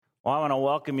Well, I want to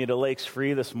welcome you to Lakes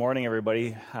Free this morning,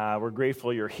 everybody. We're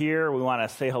grateful you're here. We want to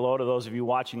say hello to those of you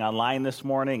watching online this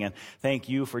morning, and thank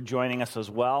you for joining us as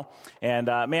well. And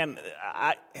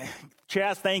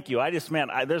Chaz, thank you.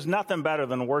 There's nothing better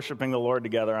than worshiping the Lord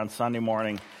together on Sunday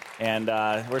morning. And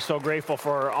we're so grateful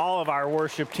for all of our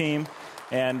worship team.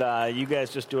 And you guys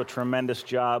just do a tremendous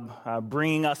job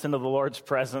bringing us into the Lord's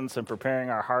presence and preparing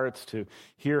our hearts to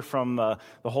hear from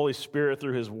the Holy Spirit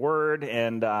through His Word.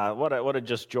 And what a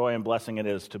just joy and blessing it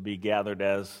is to be gathered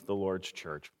as the Lord's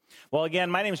church. Well, again,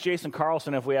 my name is Jason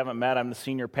Carlson. If we haven't met, I'm the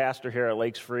senior pastor here at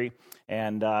Lakes Free.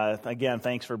 And again,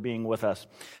 thanks for being with us.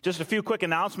 Just a few quick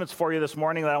announcements for you this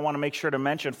morning that I want to make sure to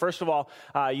mention. First of all,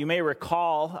 you may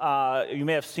recall, you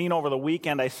may have seen over the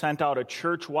weekend, I sent out a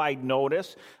church-wide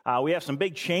notice. We have some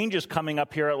big changes coming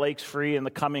up here at Lakes Free in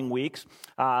the coming weeks.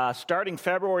 Starting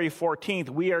February 14th,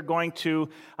 we are going to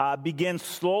begin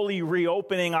slowly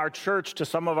reopening our church to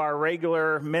some of our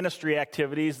regular ministry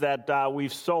activities that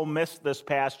we've so missed this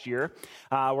past year.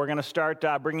 We're going to start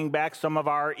bringing back some of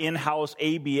our in-house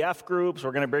ABF groups.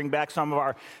 We're going to bring back some of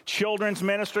our children's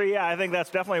ministry. Yeah, I think that's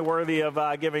definitely worthy of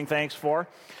giving thanks for.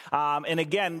 And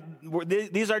again,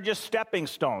 these are just stepping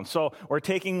stones. So we're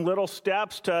taking little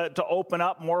steps to open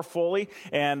up more fully.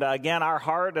 And again, our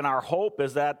heart and our hope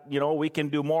is that, we can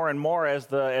do more and more as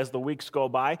the weeks go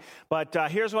by. But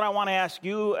here's what I want to ask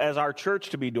you as our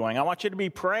church to be doing. I want you to be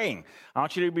praying. I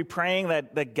want you to be praying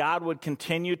that God would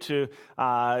continue to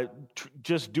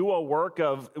just do a work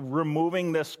of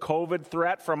removing this COVID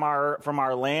threat from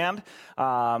our land,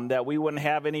 that we wouldn't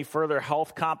have any further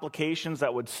health complications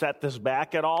that would set this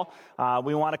back at all.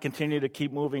 We want to continue to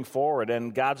keep moving forward,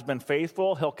 and God's been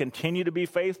faithful. He'll continue to be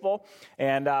faithful,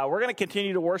 and we're going to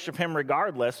continue to worship Him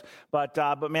regardless. But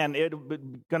man, it's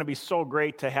going to be so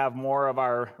great to have more of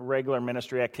our regular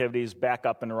ministry activities back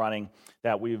up and running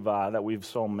that we've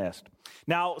so missed.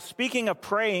 Now, speaking of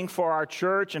praying for our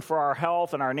church and for our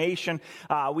health and our nation,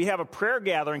 we have a prayer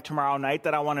gathering tomorrow night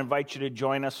that I want to invite you to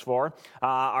join us for.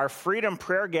 Our Freedom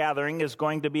Prayer Gathering is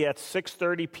going to be at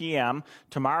 6:30 p.m.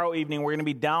 tomorrow evening. We're going to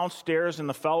be downstairs in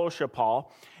the fellowship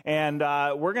hall, and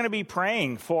we're going to be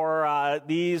praying for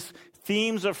these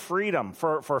themes of freedom,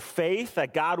 for faith,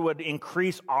 that God would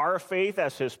increase our faith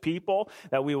as His people,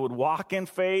 that we would walk in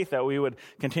faith, that we would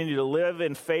continue to live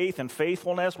in faith and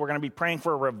faithfulness. We're going to be praying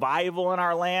for a revival in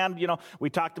our land.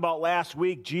 We talked about last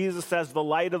week, Jesus as the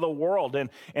light of the world,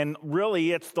 and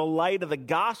really it's the light of the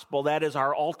gospel that is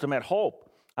our ultimate hope.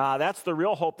 That's the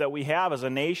real hope that we have as a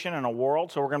nation and a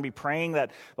world. So we're going to be praying that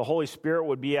the Holy Spirit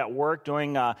would be at work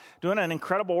doing an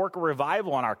incredible work of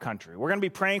revival in our country. We're going to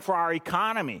be praying for our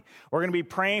economy. We're going to be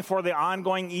praying for the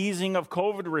ongoing easing of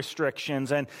COVID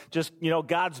restrictions and just,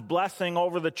 God's blessing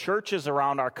over the churches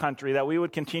around our country, that we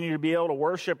would continue to be able to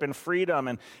worship in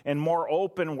freedom and more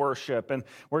open worship. And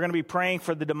we're going to be praying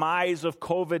for the demise of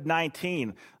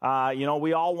COVID-19.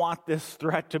 We all want this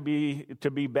threat to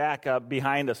be back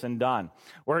behind us and done.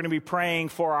 We're going to be praying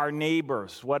for our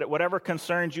neighbors, whatever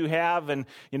concerns you have, and,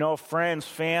 friends,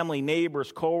 family,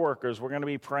 neighbors, coworkers. We're going to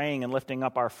be praying and lifting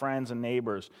up our friends and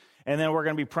neighbors. And then we're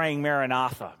going to be praying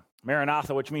Maranatha.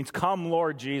 Maranatha, which means come,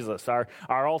 Lord Jesus, our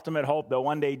ultimate hope that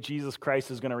one day Jesus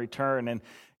Christ is going to return and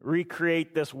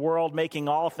recreate this world, making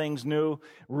all things new,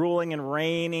 ruling and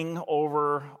reigning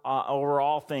over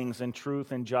all things in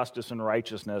truth and justice and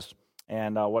righteousness.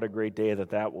 And what a great day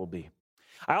that will be.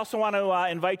 I also want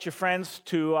to invite your friends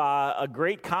to a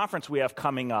great conference we have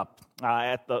coming up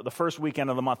at the first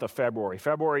weekend of the month of February.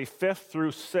 February 5th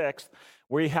through 6th,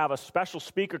 we have a special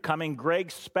speaker coming, Greg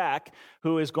Speck,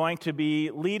 who is going to be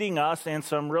leading us in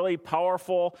some really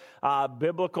powerful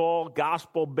biblical,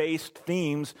 gospel-based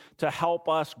themes to help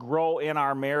us grow in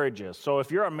our marriages. So if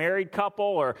you're a married couple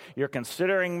or you're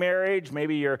considering marriage,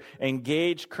 maybe you're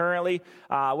engaged currently,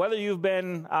 whether you've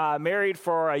been married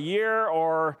for a year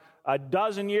or a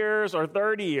dozen years or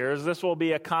 30 years, this will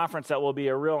be a conference that will be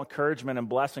a real encouragement and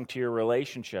blessing to your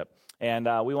relationship. And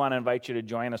we want to invite you to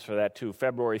join us for that too,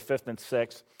 February 5th and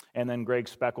 6th. And then Greg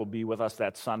Speck will be with us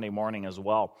that Sunday morning as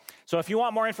well. So if you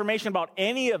want more information about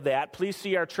any of that, please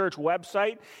see our church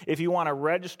website. If you want to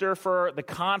register for the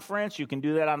conference, you can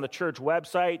do that on the church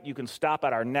website. You can stop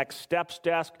at our Next Steps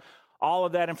desk. All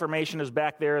of that information is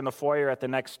back there in the foyer at the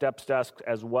Next Steps desk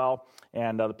as well.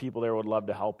 And the people there would love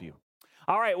to help you.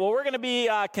 All right, well, we're going to be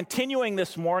continuing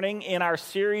this morning in our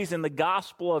series in the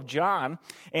Gospel of John.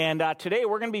 And today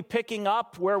we're going to be picking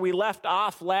up where we left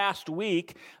off last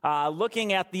week,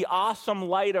 looking at the awesome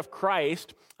light of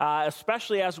Christ,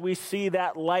 especially as we see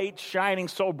that light shining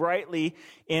so brightly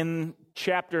in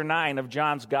chapter 9 of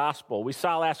John's Gospel. We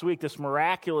saw last week this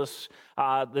miraculous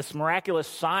this miraculous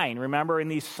sign. Remember, in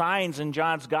these signs in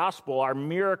John's gospel are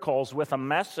miracles with a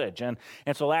message. And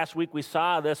so last week we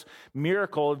saw this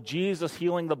miracle of Jesus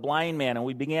healing the blind man, and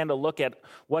we began to look at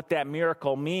what that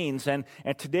miracle means. And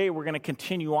today we're going to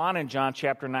continue on in John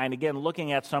chapter 9, again,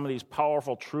 looking at some of these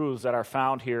powerful truths that are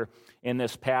found here in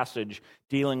this passage,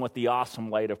 dealing with the awesome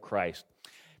light of Christ.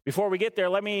 Before we get there,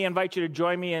 let me invite you to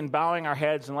join me in bowing our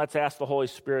heads, and let's ask the Holy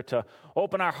Spirit to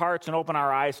open our hearts and open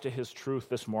our eyes to His truth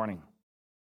this morning.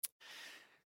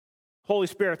 Holy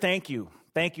Spirit, thank you.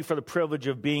 Thank you for the privilege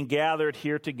of being gathered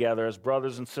here together as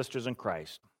brothers and sisters in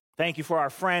Christ. Thank you for our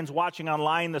friends watching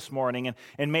online this morning,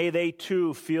 and may they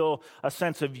too feel a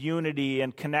sense of unity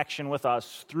and connection with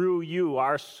us through you,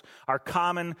 our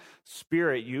common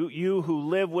spirit, you who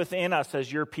live within us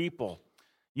as your people.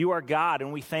 You are God,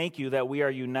 and we thank you that we are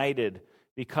united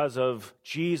because of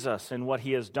Jesus and what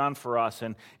He has done for us,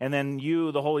 and then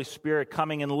you, the Holy Spirit,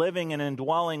 coming and living and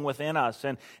indwelling within us.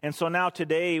 And so now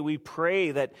today we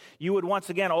pray that you would once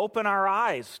again open our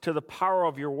eyes to the power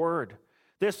of your word.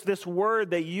 This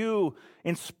word that you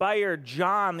inspired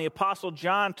John, the Apostle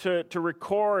John, to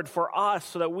record for us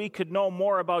so that we could know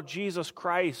more about Jesus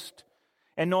Christ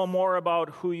and know more about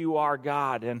who you are,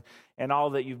 God, and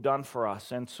all that you've done for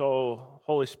us. And so,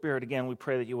 Holy Spirit, again, we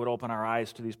pray that you would open our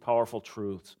eyes to these powerful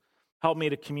truths. Help me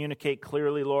to communicate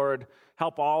clearly, Lord.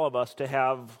 Help all of us to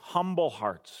have humble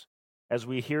hearts as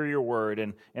we hear your word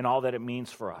and all that it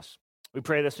means for us. We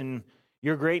pray this in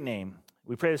your great name.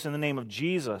 We pray this in the name of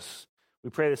Jesus. We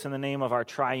pray this in the name of our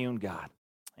triune God.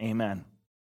 Amen.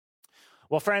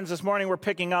 Well, friends, this morning we're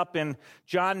picking up in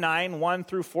John 9, 1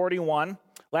 through 41.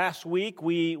 Last week,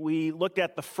 we looked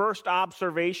at the first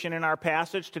observation in our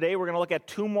passage. Today, we're going to look at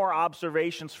two more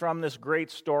observations from this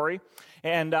great story.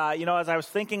 And, as I was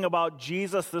thinking about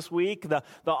Jesus this week, the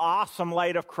awesome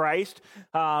light of Christ,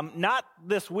 not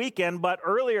this weekend, but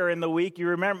earlier in the week,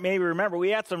 you maybe remember, we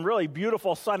had some really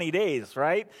beautiful sunny days,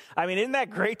 right? I mean, isn't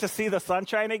that great to see the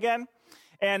sunshine again?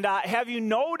 And have you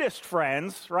noticed,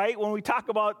 friends, right, when we talk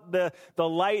about the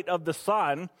light of the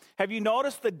sun, have you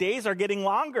noticed the days are getting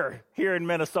longer here in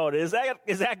Minnesota? Is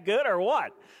that good or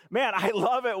what? Man, I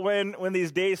love it when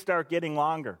these days start getting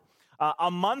longer.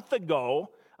 A month ago,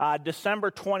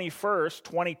 December 21st,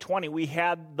 2020, we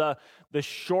had the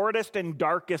shortest and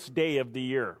darkest day of the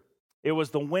year. It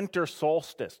was the winter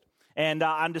solstice. And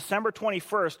on December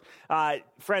 21st,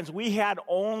 friends, we had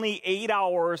only 8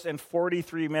 hours and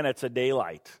 43 minutes of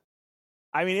daylight.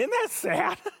 I mean, isn't that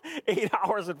sad? 8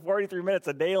 hours and 43 minutes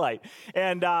of daylight.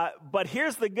 And but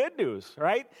here's the good news,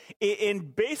 right? In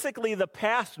basically the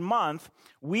past month,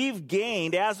 we've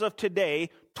gained, as of today,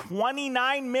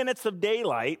 29 minutes of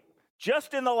daylight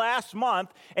just in the last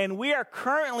month, and we are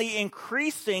currently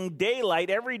increasing daylight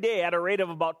every day at a rate of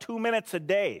about 2 minutes a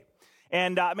day.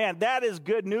 And man, that is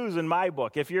good news in my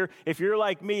book. If you're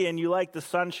like me and you like the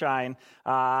sunshine,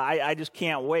 I just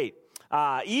can't wait.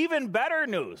 Even better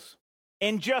news,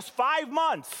 in just 5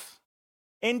 months,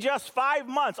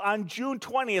 on June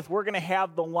 20th, we're going to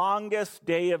have the longest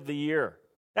day of the year.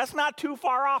 That's not too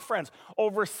far off, friends.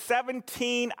 Over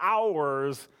 17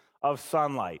 hours of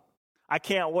sunlight. I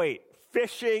can't wait.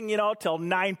 Fishing, till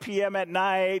 9 p.m. at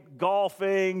night,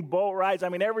 golfing, boat rides. I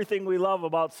mean, everything we love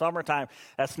about summertime,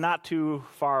 that's not too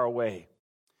far away.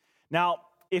 Now,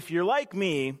 if you're like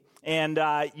me and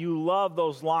you love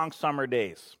those long summer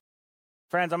days,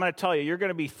 friends, I'm going to tell you, you're going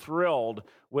to be thrilled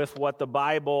with what the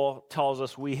Bible tells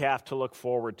us we have to look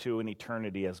forward to in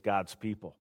eternity as God's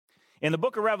people. In the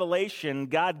book of Revelation,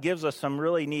 God gives us some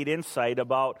really neat insight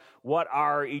about what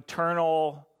our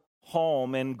eternal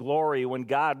home in glory, when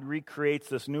God recreates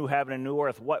this new heaven and new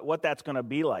earth, what that's going to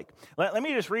be like. Let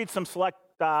me just read some select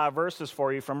verses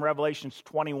for you from Revelations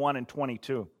 21 and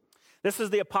 22. This is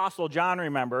the Apostle John,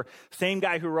 remember, same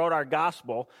guy who wrote our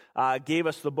gospel, gave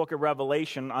us the book of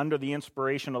Revelation under the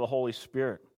inspiration of the Holy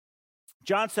Spirit.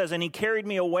 John says, "And he carried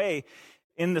me away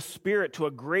in the Spirit to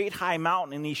a great high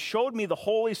mountain, and he showed me the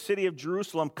holy city of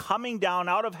Jerusalem coming down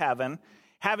out of heaven,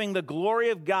 having the glory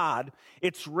of God,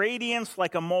 its radiance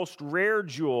like a most rare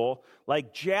jewel,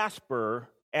 like jasper,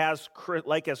 as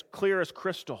clear as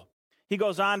crystal." He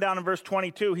goes on down in verse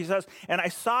 22. He says, "And I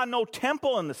saw no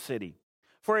temple in the city,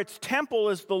 for its temple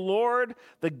is the Lord,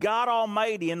 the God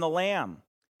Almighty, and the Lamb.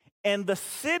 And the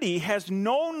city has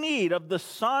no need of the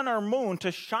sun or moon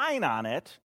to shine on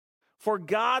it, for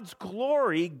God's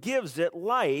glory gives it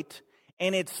light,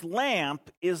 and its lamp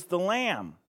is the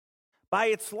Lamb. By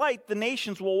its light, the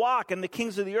nations will walk, and the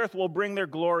kings of the earth will bring their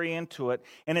glory into it,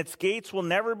 and its gates will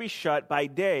never be shut by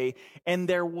day, and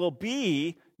there will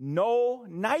be no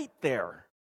night there.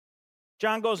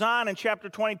 John goes on in chapter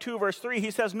 22, verse 3. He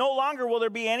says, "No longer will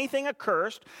there be anything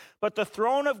accursed, but the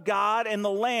throne of God and the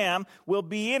Lamb will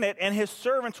be in it, and his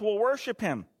servants will worship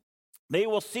him. They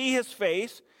will see his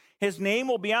face, his name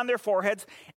will be on their foreheads,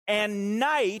 and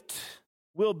night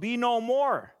will be no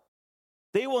more.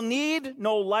 They will need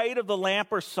no light of the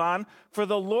lamp or sun, for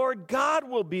the Lord God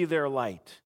will be their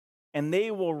light, and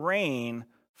they will reign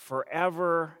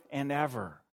forever and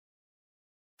ever."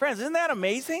 Friends, isn't that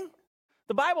amazing?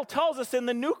 The Bible tells us in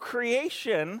the new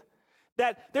creation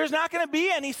that there's not going to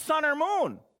be any sun or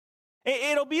moon.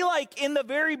 It'll be like in the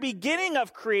very beginning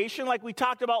of creation, like we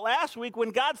talked about last week, when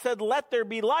God said, "Let there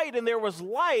be light," and there was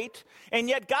light, and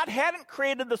yet God hadn't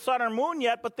created the sun or moon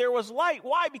yet, but there was light.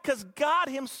 Why? Because God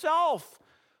himself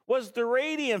was the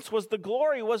radiance, was the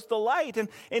glory, was the light. And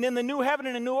in the new heaven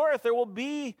and the new earth, there will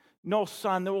be no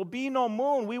sun, there will be no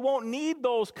moon. We won't need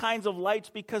those kinds of lights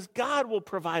because God will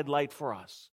provide light for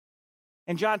us.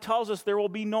 And John tells us there will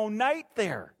be no night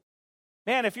there.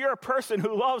 Man, if you're a person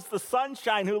who loves the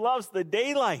sunshine, who loves the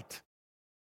daylight,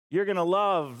 you're going to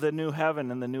love the new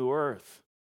heaven and the new earth.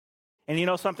 And you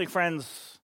know something,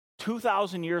 friends?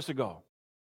 2,000 years ago,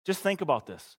 just think about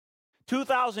this.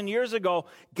 2,000 years ago,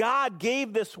 God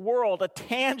gave this world a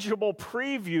tangible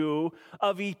preview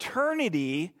of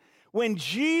eternity when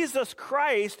Jesus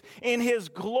Christ, in his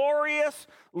glorious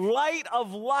light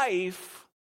of life,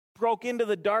 broke into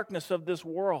the darkness of this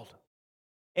world.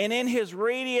 And in his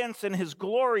radiance and his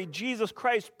glory, Jesus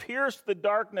Christ pierced the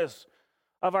darkness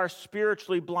of our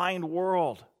spiritually blind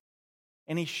world.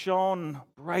 And he shone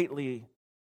brightly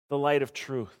the light of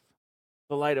truth,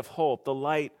 the light of hope, the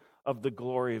light of the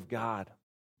glory of God.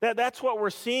 That's what we're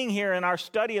seeing here in our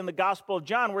study in the Gospel of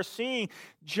John. We're seeing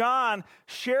John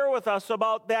share with us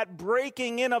about that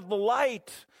breaking in of the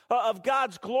light of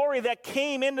God's glory that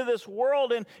came into this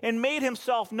world and made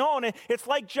himself known. And it's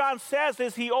like John says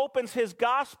as he opens his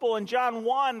gospel in John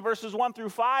 1, verses 1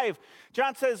 through 5.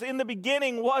 John says, "In the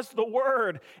beginning was the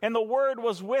Word, and the Word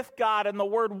was with God, and the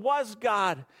Word was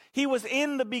God. He was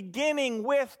in the beginning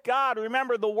with God."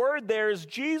 Remember, the Word there is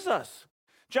Jesus.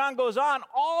 John goes on,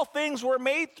 "All things were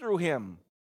made through him,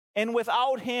 and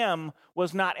without him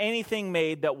was not anything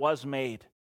made that was made."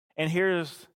 And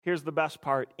here's the best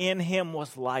part. "In him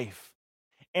was life,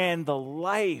 and the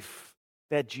life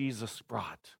that Jesus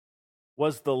brought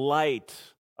was the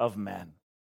light of men.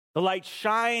 The light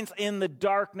shines in the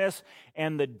darkness,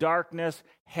 and the darkness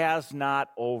has not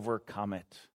overcome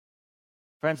it."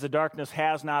 Friends, the darkness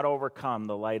has not overcome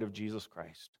the light of Jesus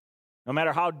Christ. No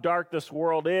matter how dark this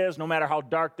world is, no matter how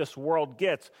dark this world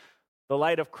gets, the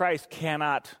light of Christ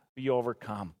cannot be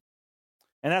overcome.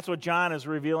 And that's what John is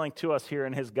revealing to us here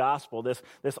in his gospel, this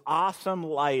awesome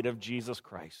light of Jesus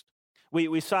Christ.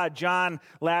 We saw John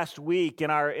last week in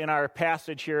our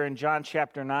passage here in John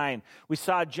chapter 9. We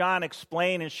saw John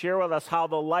explain and share with us how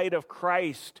the light of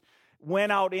Christ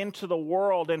went out into the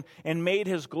world and made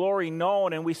his glory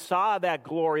known. And we saw that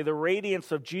glory, the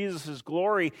radiance of Jesus'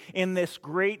 glory, in this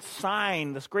great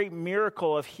sign, this great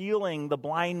miracle of healing the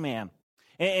blind man.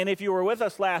 And if you were with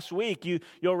us last week,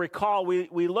 you'll recall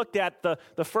we looked at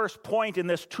the first point in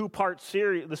this two-part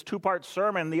series, this two-part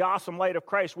sermon, the awesome light of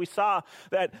Christ. We saw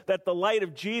that the light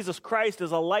of Jesus Christ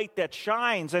is a light that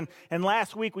shines. And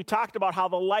last week we talked about how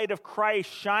the light of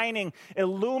Christ shining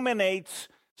illuminates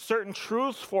certain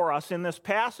truths for us in this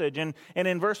passage. And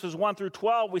in verses 1 through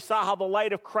 12, we saw how the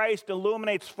light of Christ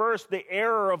illuminates first the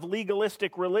error of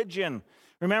legalistic religion.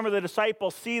 Remember, the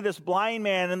disciples see this blind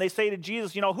man and they say to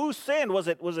Jesus, who sinned? Was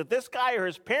it this guy or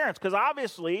his parents? Because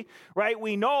obviously, right,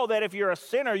 we know that if you're a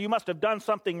sinner, you must have done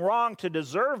something wrong to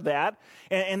deserve that.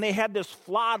 And they had this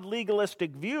flawed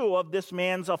legalistic view of this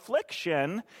man's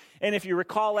affliction. And if you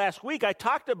recall last week, I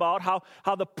talked about how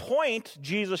the point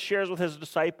Jesus shares with his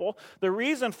disciple, the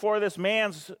reason for this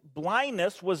man's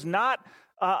blindness was not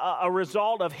a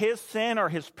result of his sin or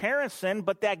his parents' sin,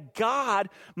 but that God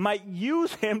might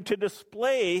use him to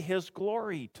display his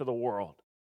glory to the world.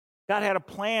 God had a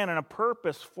plan and a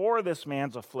purpose for this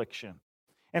man's affliction.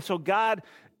 And so God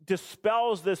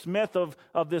dispels this myth of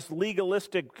this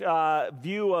legalistic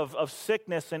view of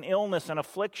sickness and illness and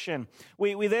affliction.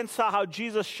 We then saw how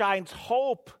Jesus shines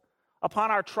hope upon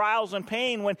our trials and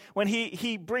pain when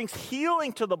he brings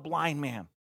healing to the blind man.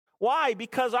 Why?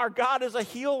 Because our God is a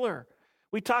healer.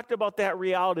 We talked about that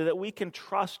reality, that we can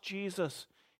trust Jesus.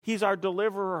 He's our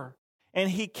deliverer, and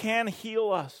he can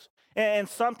heal us. And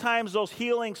sometimes those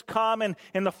healings come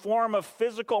in the form of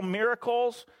physical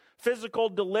miracles, physical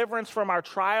deliverance from our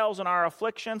trials and our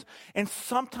afflictions. And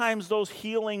sometimes those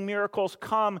healing miracles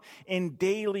come in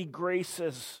daily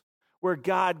graces, where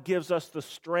God gives us the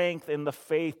strength and the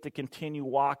faith to continue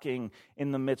walking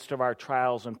in the midst of our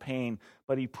trials and pain,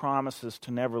 but He promises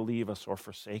to never leave us or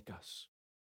forsake us.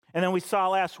 And then we saw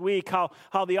last week how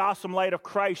the awesome light of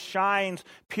Christ shines,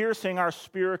 piercing our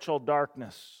spiritual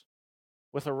darkness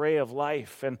with a ray of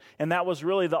life. And that was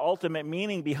really the ultimate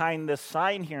meaning behind this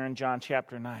sign here in John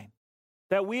chapter 9,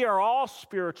 that we are all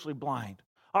spiritually blind.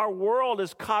 Our world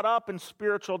is caught up in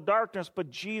spiritual darkness, but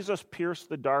Jesus pierced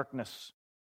the darkness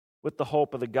with the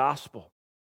hope of the gospel.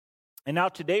 And now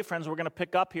today, friends, we're going to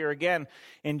pick up here again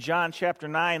in John chapter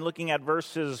 9, looking at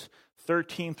verses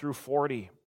 13 through 40.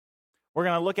 We're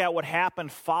going to look at what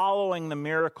happened following the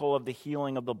miracle of the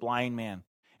healing of the blind man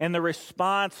and the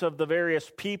response of the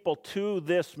various people to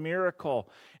this miracle.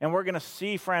 And we're going to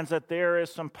see, friends, that there is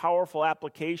some powerful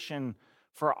application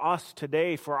for us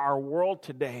today, for our world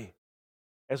today,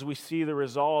 as we see the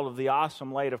result of the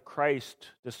awesome light of Christ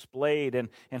displayed and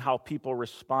how people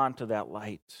respond to that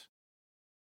light.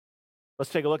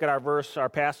 Let's take a look at our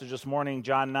passage this morning,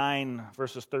 John 9,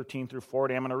 verses 13 through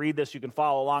 40. I'm going to read this. You can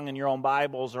follow along in your own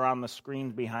Bibles or on the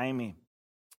screen behind me.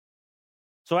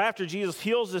 So after Jesus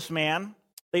heals this man,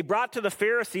 they brought to the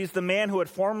Pharisees the man who had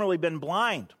formerly been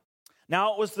blind.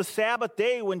 Now it was the Sabbath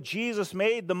day when Jesus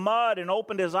made the mud and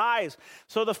opened his eyes.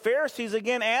 So the Pharisees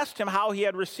again asked him how he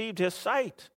had received his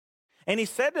sight. And he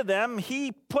said to them,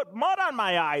 "He put mud on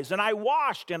my eyes, and I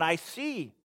washed, and I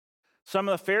see." Some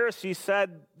of the Pharisees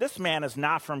said, "This man is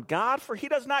not from God, for he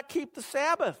does not keep the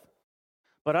Sabbath."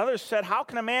 But others said, "How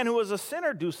can a man who is a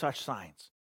sinner do such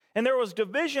signs?" And there was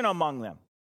division among them.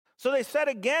 So they said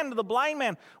again to the blind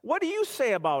man, "What do you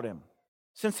say about him,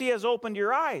 since he has opened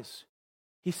your eyes?"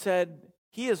 He said,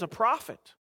 "He is a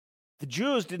prophet." The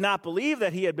Jews did not believe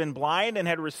that he had been blind and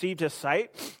had received his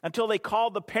sight until they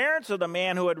called the parents of the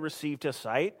man who had received his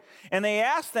sight. And they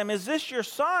asked them, "Is this your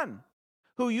son,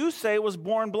 who you say was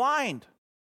born blind?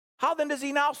 How then does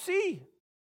he now see?"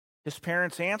 His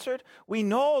parents answered, "We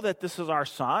know that this is our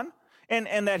son,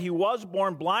 and that he was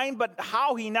born blind, but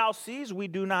how he now sees we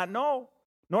do not know.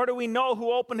 Nor do we know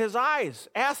who opened his eyes.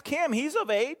 Ask him, he's of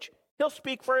age. He'll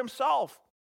speak for himself."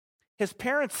 His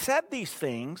parents said these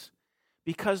things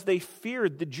because they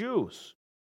feared the Jews.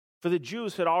 For the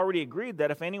Jews had already agreed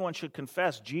that if anyone should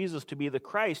confess Jesus to be the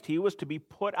Christ, he was to be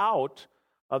put out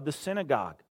of the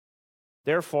synagogue.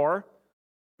 Therefore,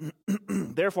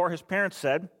 his parents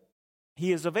said,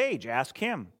 "He is of age, ask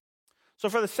him." So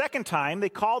for the second time, they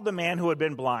called the man who had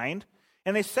been blind,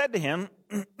 and they said to him,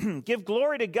 "Give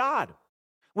glory to God.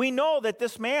 We know that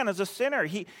this man is a sinner."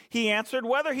 He answered,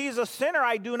 "Whether he's a sinner,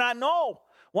 I do not know.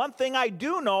 One thing I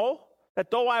do know, that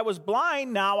though I was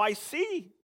blind, now I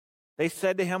see." They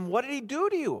said to him, "What did he do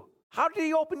to you? How did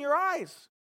he open your eyes?"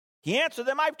 He answered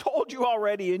them, "I've told you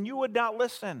already, and you would not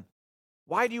listen.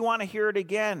 Why do you want to hear it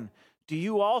again? Do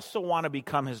you also want to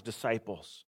become his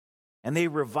disciples?" And they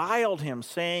reviled him,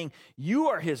 saying, "You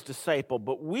are his disciple,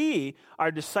 but we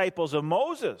are disciples of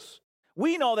Moses.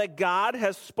 We know that God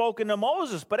has spoken to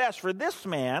Moses, but as for this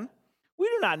man, we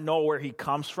do not know where he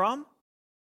comes from."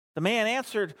 The man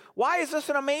answered, "Why is this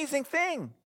an amazing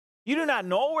thing? You do not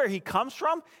know where he comes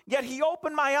from, yet he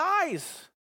opened my eyes.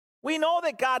 We know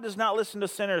that God does not listen to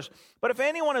sinners, but if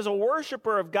anyone is a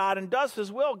worshiper of God and does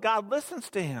his will, God listens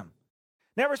to him.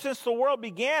 Never since the world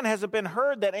began has it been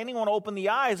heard that anyone opened the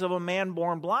eyes of a man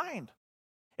born blind.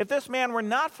 If this man were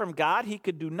not from God, he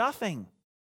could do nothing."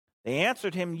 They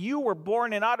answered him, "You were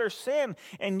born in utter sin,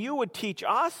 and you would teach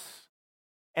us?"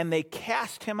 And they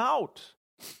cast him out.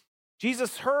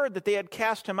 Jesus heard that they had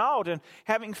cast him out, and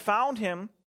having found him,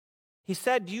 he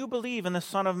said, "Do you believe in the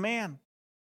Son of Man?"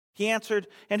 He answered,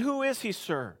 "And who is he,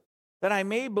 sir, that I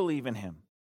may believe in him?"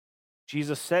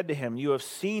 Jesus said to him, "You have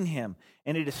seen him,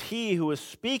 and it is he who is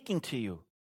speaking to you."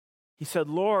 He said,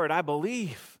 "Lord, I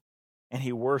believe," and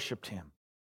he worshiped him.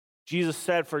 Jesus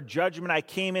said, "For judgment I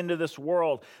came into this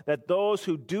world, that those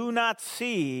who do not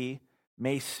see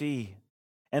may see,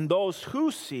 and those who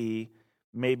see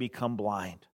may become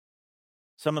blind."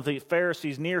 Some of the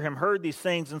Pharisees near him heard these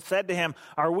things and said to him,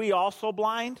 "Are we also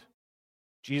blind?"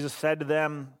 Jesus said to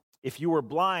them, "If you were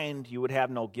blind, you would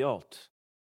have no guilt.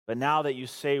 But now that you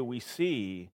say we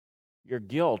see, your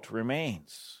guilt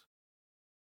remains."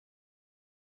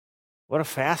 What a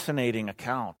fascinating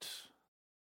account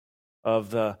of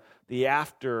the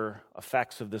after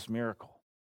effects of this miracle,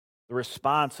 the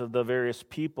response of the various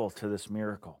people to this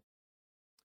miracle.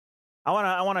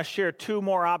 I want to share two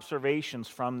more observations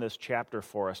from this chapter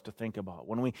for us to think about.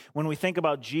 When we think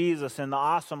about Jesus and the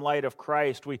awesome light of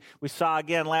Christ, we saw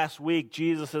again last week,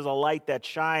 Jesus is a light that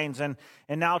shines. And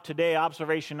now today,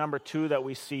 observation number 2 that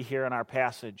we see here in our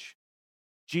passage.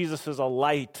 Jesus is a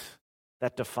light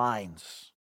that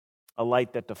defines. a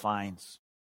light that defines.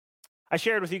 I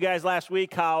shared with you guys last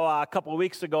week how a couple of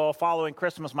weeks ago, following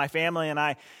Christmas, my family and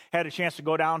I had a chance to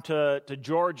go down to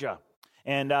Georgia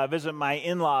and visit my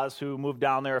in-laws who moved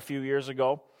down there a few years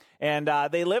ago. And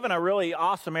they live in a really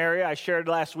awesome area. I shared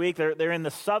last week. They're in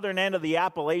the southern end of the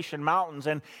Appalachian Mountains,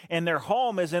 and their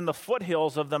home is in the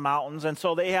foothills of the mountains. And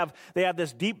so they have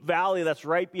this deep valley that's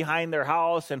right behind their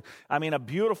house, and I mean a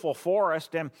beautiful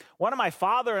forest. And one of my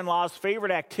father-in-law's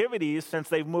favorite activities since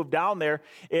they've moved down there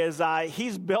is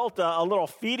he's built a little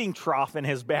feeding trough in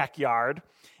his backyard.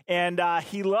 And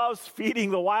he loves feeding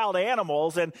the wild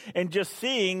animals and just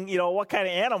seeing, what kind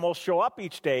of animals show up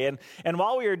each day. And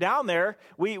while we were down there,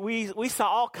 we saw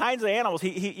all kinds of animals.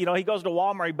 He goes to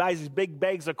Walmart, he buys these big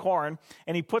bags of corn,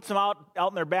 and he puts them out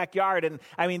in their backyard. And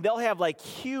I mean, they'll have like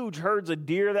huge herds of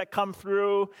deer that come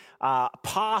through,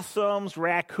 possums,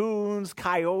 raccoons,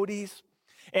 coyotes.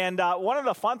 And one of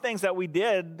the fun things that we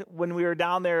did when we were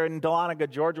down there in Dahlonega,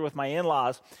 Georgia with my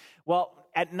in-laws, well,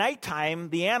 at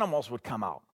nighttime, the animals would come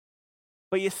out.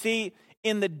 But you see,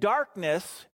 in the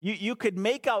darkness, you could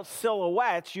make out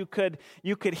silhouettes. You could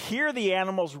hear the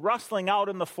animals rustling out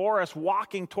in the forest,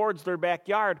 walking towards their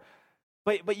backyard.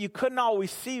 But you couldn't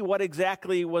always see what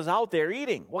exactly was out there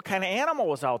eating, what kind of animal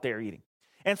was out there eating.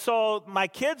 And so my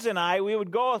kids and I, we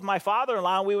would go with my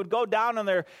father-in-law, and we would go down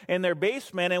in their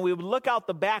basement, and we would look out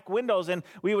the back windows, and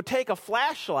we would take a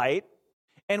flashlight,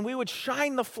 and we would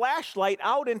shine the flashlight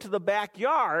out into the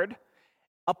backyard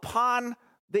upon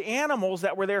the animals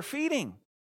that were there feeding.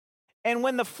 And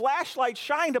when the flashlight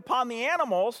shined upon the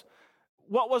animals,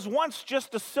 what was once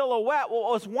just a silhouette,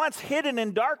 what was once hidden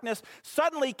in darkness,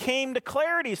 suddenly came to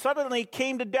clarity, suddenly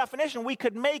came to definition. We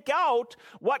could make out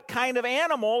what kind of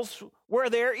animals were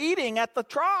there eating at the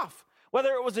trough,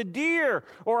 whether it was a deer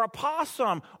or a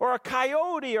possum or a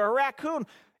coyote or a raccoon.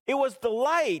 It was the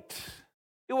light.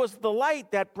 It was the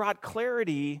light that brought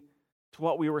clarity to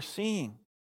what we were seeing.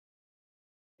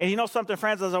 And you know something,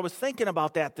 friends, as I was thinking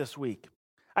about that this week,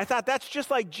 I thought that's just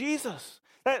like Jesus.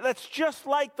 That's just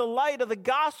like the light of the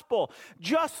gospel.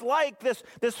 Just like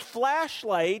this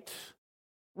flashlight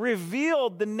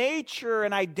revealed the nature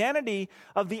and identity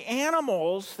of the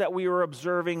animals that we were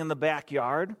observing in the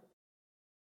backyard.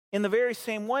 In the very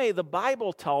same way, the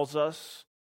Bible tells us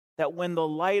that when the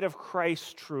light of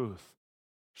Christ's truth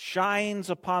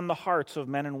shines upon the hearts of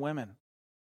men and women,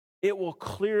 it will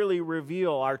clearly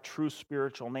reveal our true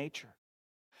spiritual nature.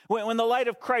 When the light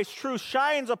of Christ's truth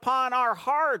shines upon our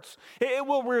hearts, it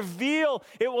will reveal,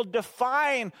 it will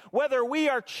define whether we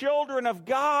are children of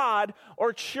God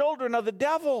or children of the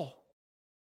devil.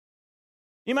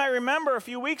 You might remember a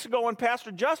few weeks ago when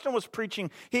Pastor Justin was preaching,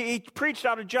 he preached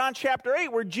out of John chapter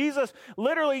 8, where Jesus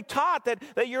literally taught that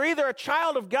you're either a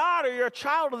child of God or you're a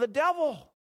child of the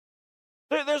devil.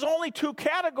 There's only two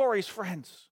categories,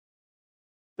 friends.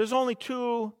 There's only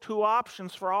two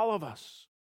options for all of us.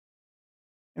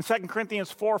 In 2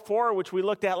 Corinthians 4:4, which we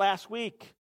looked at last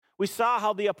week, we saw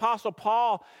how the Apostle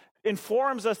Paul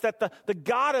informs us that the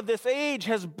God of this age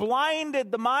has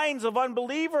blinded the minds of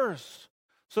unbelievers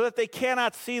so that they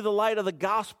cannot see the light of the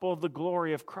gospel of the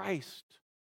glory of Christ.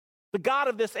 The God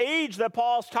of this age that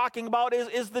Paul's talking about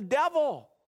is the devil,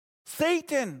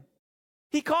 Satan.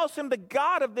 He calls him the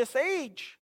God of this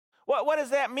age. What does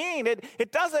that mean?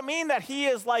 It doesn't mean that he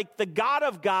is like the God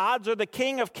of gods or the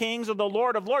King of kings or the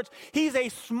Lord of lords. He's a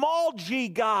small g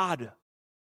God.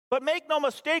 But make no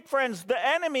mistake, friends, the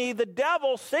enemy, the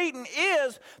devil, Satan,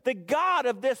 is the God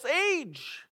of this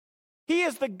age. He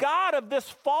is the God of this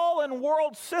fallen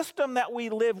world system that we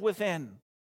live within.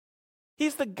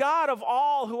 He's the God of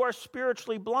all who are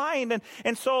spiritually blind.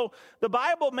 And so the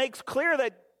Bible makes clear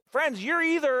that, friends, you're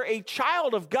either a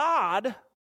child of God,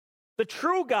 the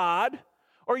true God,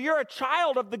 or you're a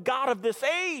child of the God of this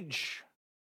age,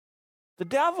 the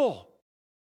devil.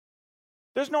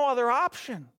 There's no other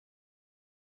option.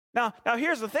 Now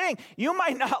here's the thing. You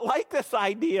might not like this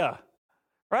idea,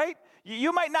 right?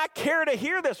 You might not care to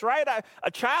hear this, right?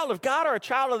 A child of God or a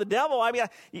child of the devil. I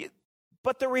mean,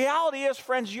 but the reality is,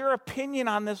 friends, your opinion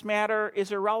on this matter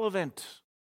is irrelevant.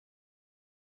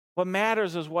 What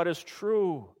matters is what is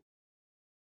true,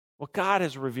 what God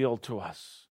has revealed to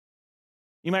us.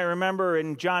 You might remember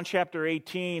in John chapter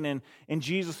 18 and in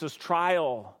Jesus'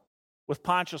 trial with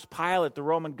Pontius Pilate, the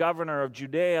Roman governor of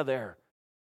Judea there.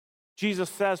 Jesus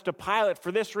says to Pilate,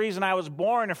 "For this reason I was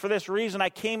born, and for this reason I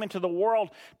came into the world,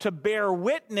 to bear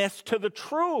witness to the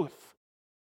truth."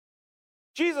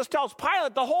 Jesus tells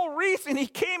Pilate the whole reason he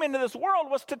came into this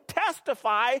world was to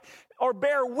testify or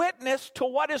bear witness to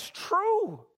what is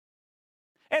true.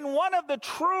 And one of the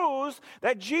truths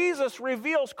that Jesus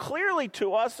reveals clearly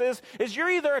to us is you're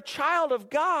either a child of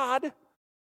God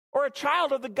or a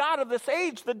child of the god of this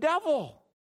age, the devil.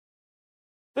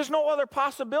 There's no other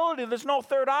possibility. There's no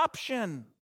third option.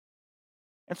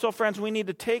 And so, friends, we need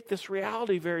to take this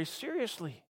reality very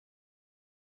seriously.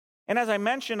 And as I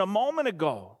mentioned a moment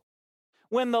ago,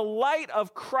 when the light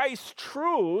of Christ's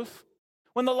truth,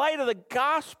 when the light of the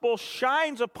gospel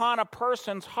shines upon a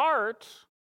person's heart,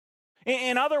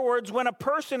 in other words, when a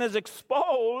person is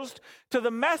exposed to the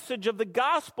message of the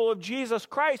gospel of Jesus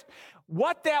Christ,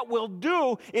 what that will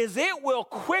do is it will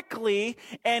quickly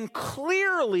and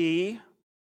clearly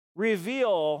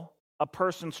reveal a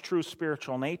person's true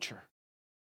spiritual nature.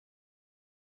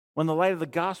 When the light of the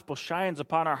gospel shines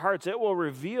upon our hearts, it will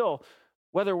reveal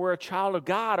whether we're a child of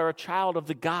God or a child of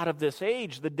the god of this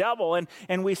age, the devil.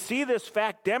 And we see this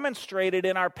fact demonstrated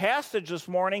in our passage this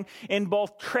morning in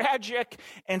both tragic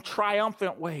and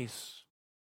triumphant ways.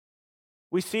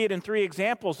 We see it in 3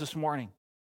 examples this morning.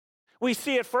 We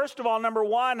see it, first of all, number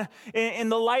one, in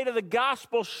the light of the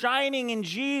gospel shining in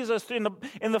Jesus in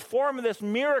the form of this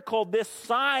miracle, this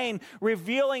sign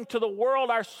revealing to the world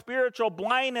our spiritual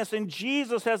blindness, and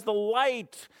Jesus as the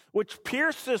light which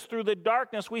pierces through the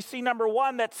darkness. We see, number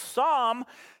one, that some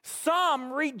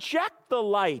reject the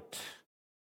light.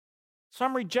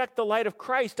 Some reject the light of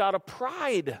Christ out of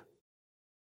pride.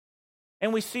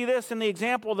 And we see this in the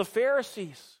example of the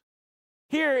Pharisees.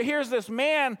 Here's this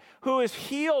man who is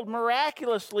healed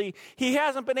miraculously. He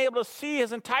hasn't been able to see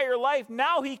his entire life.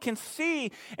 Now he can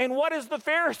see. And what is the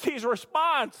Pharisees'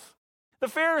 response? The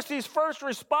Pharisees' first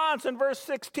response in verse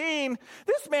 16,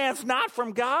 this man's not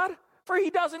from God, for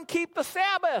he doesn't keep the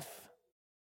Sabbath.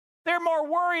 They're more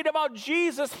worried about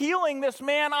Jesus healing this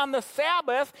man on the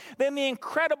Sabbath than the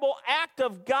incredible act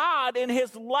of God in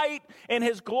his light and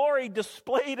his glory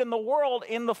displayed in the world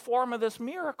in the form of this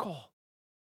miracle.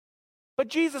 But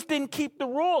Jesus didn't keep the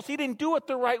rules. He didn't do it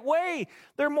the right way.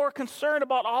 They're more concerned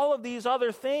about all of these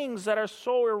other things that are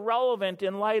so irrelevant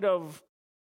in light of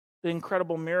the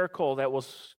incredible miracle that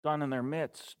was done in their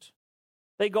midst.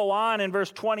 They go on in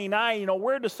verse 29,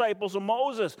 we're disciples of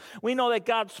Moses. We know that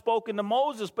God spoken to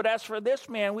Moses, but as for this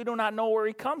man, we do not know where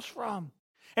he comes from.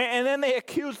 And then they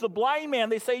accuse the blind man.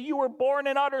 They say, you were born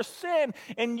in utter sin,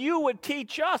 and you would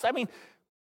teach us. I mean,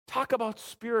 talk about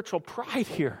spiritual pride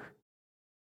here.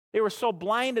 They were so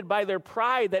blinded by their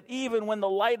pride that even when the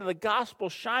light of the gospel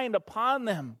shined upon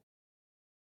them,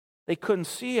 they couldn't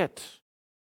see it.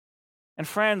 And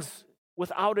friends,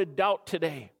 without a doubt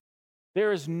today,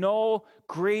 there is no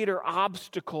greater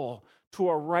obstacle to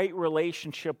a right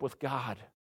relationship with God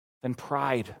than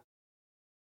pride.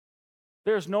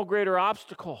 There's no greater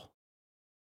obstacle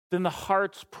than the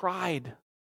heart's pride,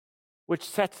 which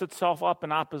sets itself up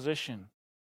in opposition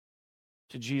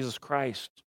to Jesus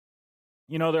Christ.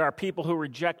 There are people who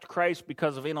reject Christ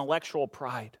because of intellectual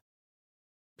pride.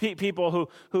 People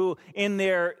who in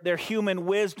their human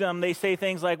wisdom, they say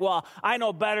things like, well, I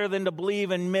know better than to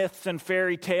believe in myths and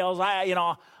fairy tales.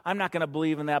 I'm not going to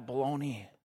believe in that baloney.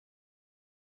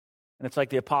 And it's like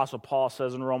the Apostle Paul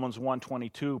says in Romans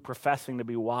 1:22, professing to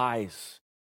be wise,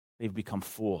 they've become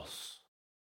fools.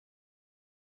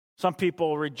 Some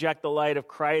people reject the light of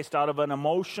Christ out of an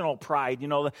emotional pride.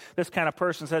 This kind of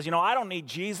person says, I don't need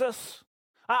Jesus.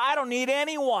 I don't need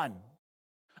anyone.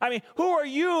 I mean, who are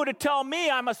you to tell me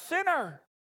I'm a sinner?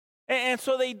 And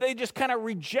so they just kind of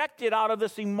reject it out of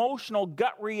this emotional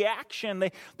gut reaction.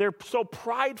 They're so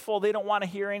prideful, they don't want to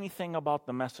hear anything about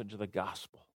the message of the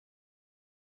gospel.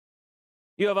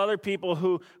 You have other people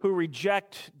who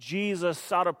reject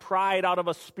Jesus out of pride, out of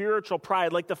a spiritual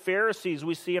pride, like the Pharisees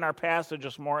we see in our passage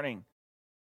this morning.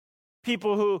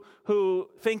 People who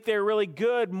think they're really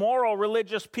good, moral,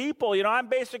 religious people. I'm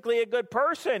basically a good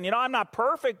person. I'm not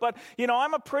perfect, but,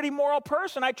 I'm a pretty moral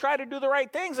person. I try to do the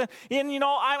right things. And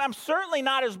I'm certainly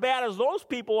not as bad as those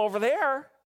people over there.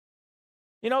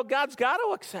 God's got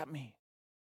to accept me.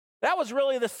 That was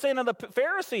really the sin of the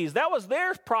Pharisees. That was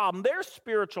their problem, their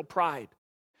spiritual pride.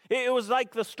 It was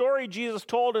like the story Jesus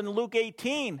told in Luke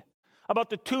 18 about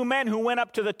the 2 men who went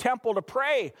up to the temple to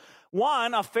pray.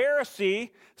 One, a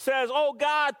Pharisee, says, oh,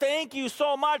 God, thank you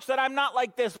so much that I'm not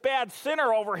like this bad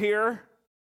sinner over here.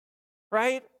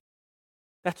 Right?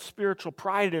 That's spiritual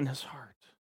pride in his heart.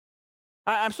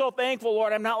 I'm so thankful,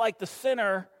 Lord, I'm not like the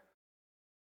sinner.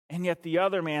 And yet the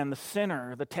other man, the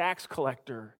sinner, the tax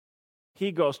collector,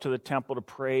 he goes to the temple to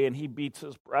pray and he beats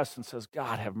his breast and says,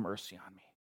 God, have mercy on me,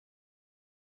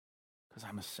 because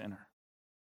I'm a sinner.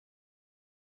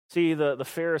 See, the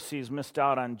Pharisees missed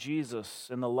out on Jesus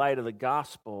in the light of the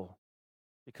gospel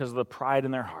because of the pride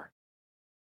in their heart.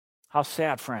 How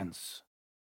sad, friends,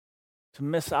 to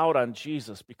miss out on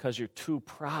Jesus because you're too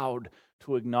proud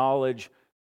to acknowledge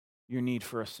your need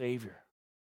for a Savior.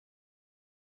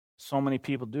 So many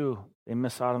people do. They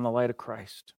miss out on the light of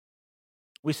Christ.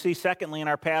 We see, secondly, in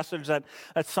our passage that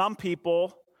some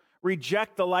people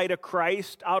reject the light of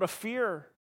Christ out of fear.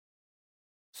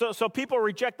 So people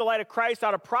reject the light of Christ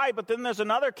out of pride, but then there's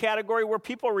another category where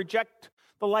people reject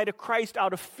the light of Christ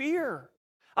out of fear,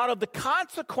 out of the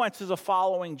consequences of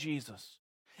following Jesus.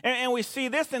 And we see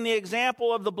this in the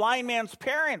example of the blind man's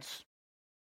parents.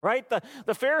 Right?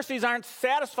 The Pharisees aren't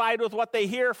satisfied with what they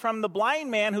hear from the blind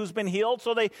man who's been healed,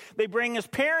 so they bring his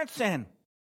parents in.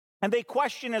 And they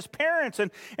question his parents,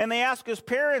 and they ask his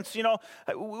parents, we know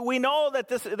that we know that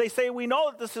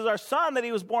this is our son, that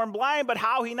he was born blind, but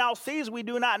how he now sees we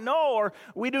do not know, or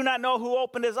we do not know who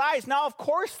opened his eyes. Now, of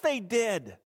course they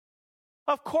did.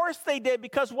 Of course they did,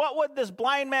 because what would this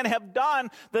blind man have done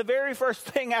the very first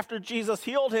thing after Jesus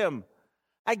healed him?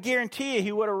 I guarantee you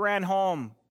he would have ran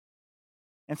home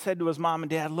and said to his mom and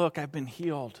dad, look, I've been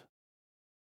healed.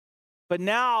 But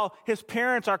now his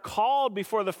parents are called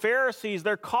before the Pharisees.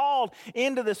 They're called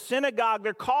into the synagogue.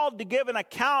 They're called to give an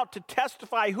account, to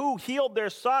testify who healed their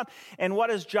son. And what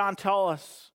does John tell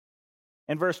us?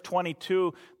 In verse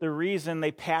 22, the reason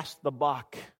they passed the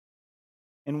buck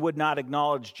and would not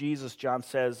acknowledge Jesus, John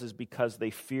says, is because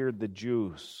they feared the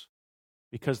Jews.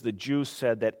 Because the Jews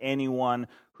said that anyone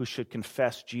who should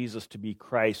confess Jesus to be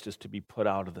Christ is to be put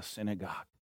out of the synagogue.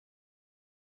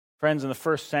 Friends, in the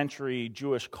first century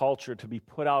Jewish culture, to be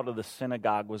put out of the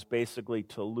synagogue was basically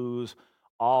to lose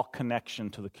all connection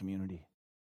to the community.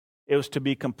 It was to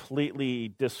be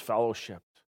completely disfellowshipped.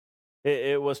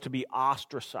 It was to be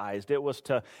ostracized. It was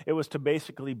to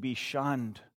basically be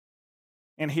shunned.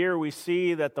 And here we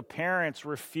see that the parents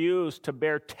refused to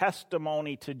bear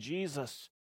testimony to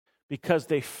Jesus because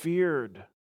they feared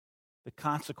the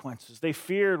consequences. They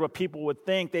feared what people would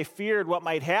think. They feared what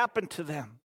might happen to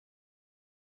them.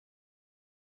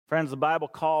 Friends, the Bible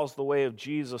calls the way of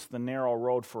Jesus the narrow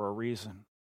road for a reason.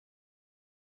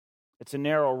 It's a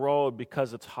narrow road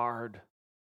because it's hard.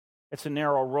 It's a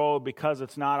narrow road because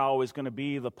it's not always going to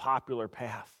be the popular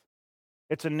path.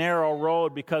 It's a narrow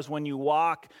road because when you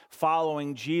walk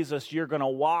following Jesus, you're going to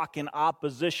walk in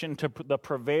opposition to the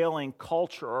prevailing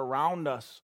culture around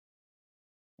us.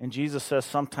 And Jesus says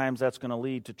sometimes that's going to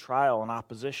lead to trial and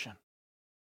opposition.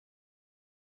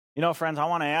 Friends, I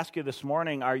want to ask you this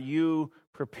morning, are you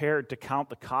prepared to count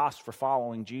the cost for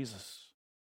following Jesus?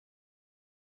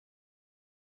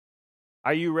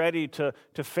 Are you ready to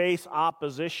face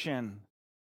opposition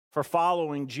for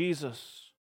following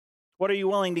Jesus? What are you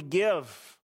willing to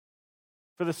give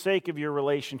for the sake of your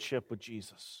relationship with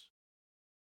Jesus?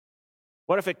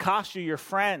 What if it costs you your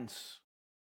friends?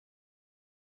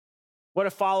 What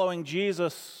if following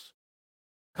Jesus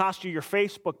cost you your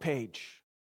Facebook page?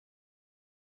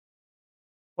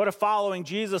 What if following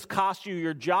Jesus cost you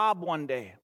your job one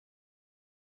day?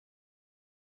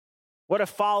 What if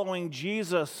following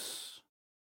Jesus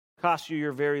cost you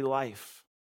your very life?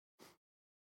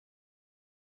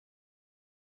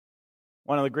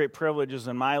 One of the great privileges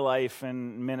in my life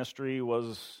and ministry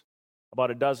was about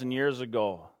a dozen years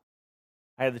ago.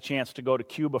 I had the chance to go to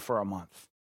Cuba for a month.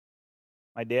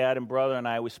 My dad and brother and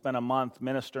I, we spent a month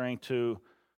ministering to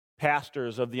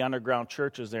pastors of the underground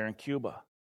churches there in Cuba.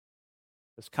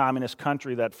 This communist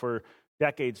country that for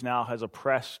decades now has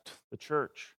oppressed the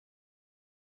church.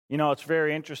 It's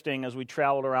very interesting as we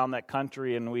traveled around that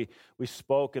country and we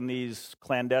spoke in these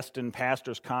clandestine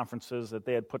pastors' conferences that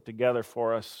they had put together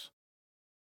for us.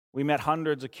 We met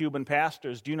hundreds of Cuban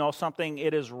pastors. Do you know something?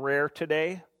 It is rare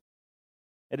today.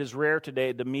 It is rare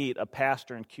today to meet a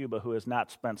pastor in Cuba who has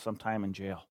not spent some time in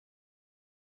jail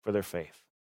for their faith.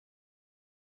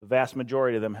 The vast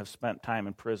majority of them have spent time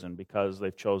in prison because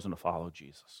they've chosen to follow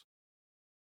Jesus.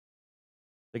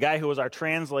 The guy who was our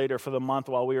translator for the month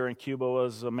while we were in Cuba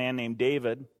was a man named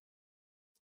David,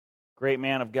 great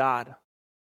man of God.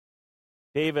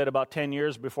 David, about 10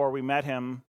 years before we met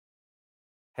him,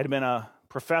 had been a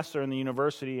professor in the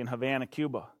university in Havana,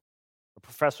 Cuba, a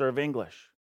professor of English.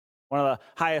 One of the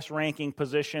highest ranking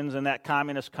positions in that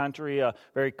communist country, a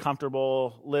very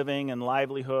comfortable living and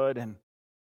livelihood. And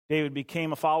David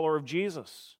became a follower of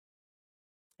Jesus.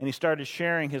 And he started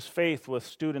sharing his faith with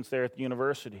students there at the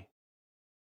university.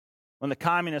 When the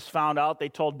communists found out, they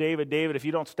told David, if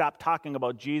you don't stop talking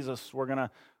about Jesus, we're going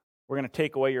to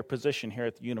take away your position here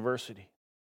at the university.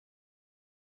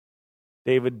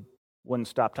 David wouldn't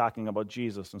stop talking about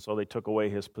Jesus, and so they took away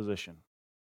his position.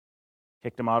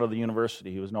 Kicked him out of the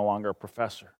university. He was no longer a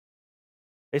professor.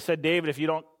 They said, David, if you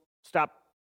don't stop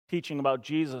teaching about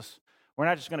Jesus, we're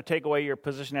not just going to take away your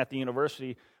position at the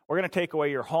university. We're going to take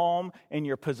away your home and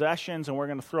your possessions, and we're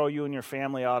going to throw you and your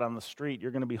family out on the street.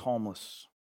 You're going to be homeless.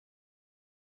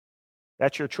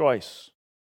 That's your choice.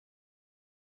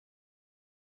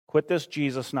 Quit this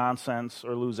Jesus nonsense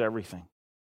or lose everything.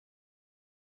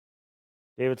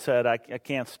 David said, I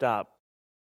can't stop.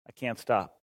 I can't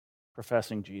stop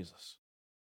professing Jesus.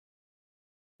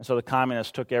 And so the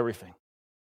communists took everything.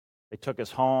 They took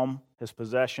his home, his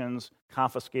possessions,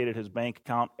 confiscated his bank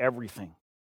account, everything.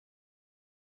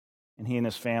 And he and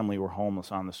his family were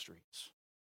homeless on the streets.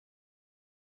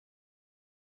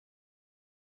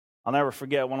 I'll never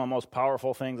forget, one of the most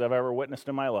powerful things I've ever witnessed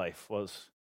in my life was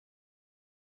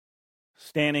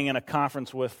standing in a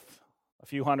conference with a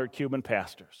few hundred Cuban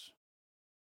pastors.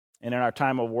 And in our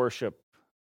time of worship,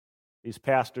 these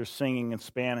pastors singing in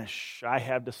Spanish, I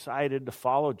have decided to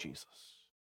follow Jesus.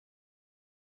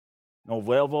 No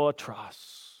vuelvo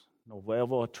atrás, no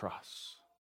vuelvo atrás.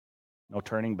 No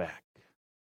turning back,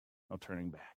 no turning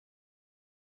back.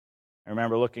 I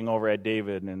remember looking over at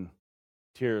David and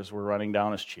tears were running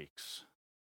down his cheeks.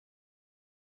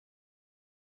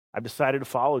 I've decided to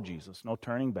follow Jesus. No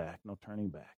turning back, no turning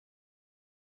back.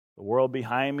 The world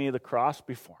behind me, the cross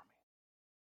before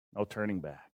me. No turning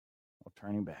back, no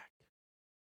turning back.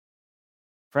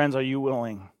 Friends, are you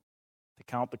willing to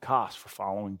count the cost for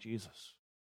following Jesus?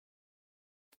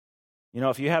 You know,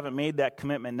 if you haven't made that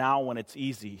commitment now when it's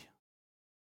easy,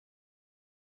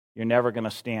 you're never going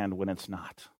to stand when it's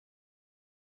not.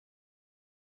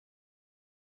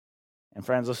 And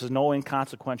friends, this is no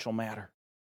inconsequential matter.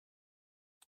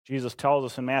 Jesus tells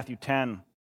us in Matthew 10,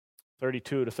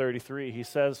 32 to 33, he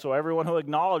says, so everyone who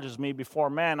acknowledges me before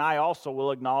men, I also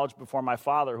will acknowledge before my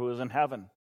Father who is in heaven.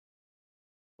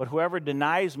 But whoever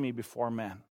denies me before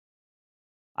men,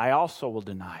 I also will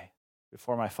deny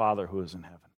before my Father who is in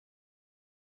heaven.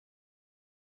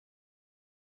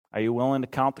 Are you willing to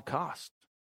count the cost?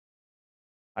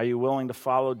 Are you willing to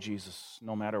follow Jesus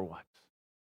no matter what?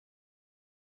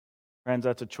 Friends,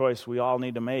 that's a choice we all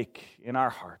need to make in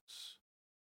our hearts.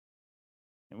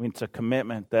 It's a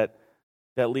commitment that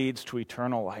leads to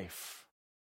eternal life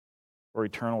or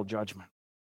eternal judgment.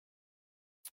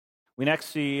 We next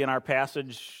see in our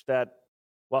passage that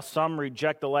while some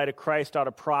reject the light of Christ out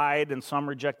of pride and some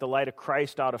reject the light of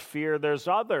Christ out of fear, there's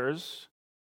others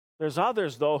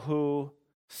though who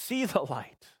see the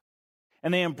light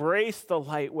and they embrace the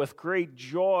light with great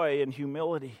joy and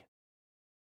humility,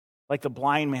 like the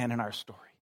blind man in our story.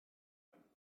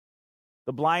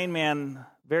 The blind man,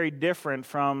 very different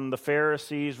from the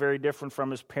Pharisees, very different from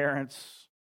his parents.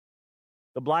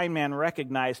 The blind man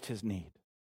recognized his need.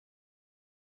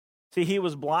 See, he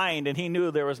was blind and he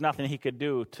knew there was nothing he could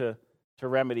do to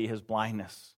remedy his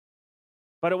blindness.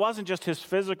 But it wasn't just his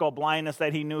physical blindness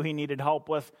that he knew he needed help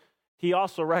with. He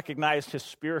also recognized his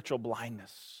spiritual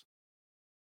blindness.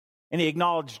 And he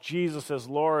acknowledged Jesus as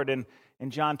Lord, and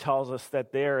John tells us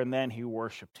that there and then he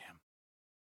worshiped him.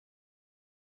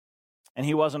 And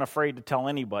he wasn't afraid to tell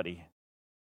anybody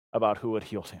about who had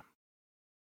healed him,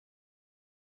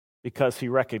 because he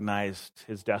recognized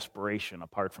his desperation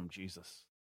apart from Jesus.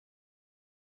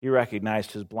 He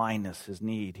recognized his blindness, his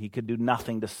need. He could do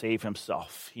nothing to save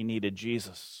himself. He needed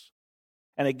Jesus.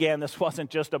 And again, this wasn't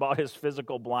just about his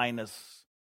physical blindness.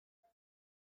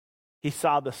 He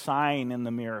saw the sign in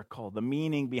the miracle, the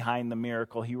meaning behind the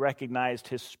miracle. He recognized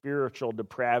his spiritual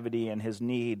depravity and his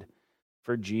need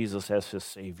for Jesus as his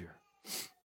Savior.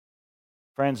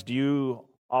 Friends, do you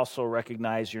also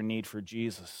recognize your need for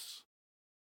Jesus?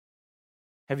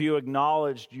 Have you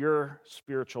acknowledged your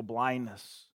spiritual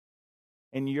blindness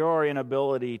and your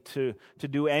inability to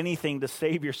do anything to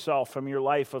save yourself from your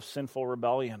life of sinful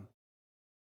rebellion?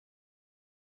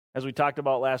 As we talked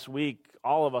about last week,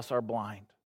 all of us are blind.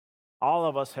 All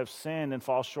of us have sinned and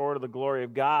fall short of the glory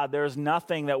of God. There is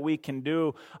nothing that we can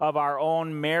do of our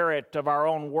own merit, of our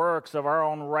own works, of our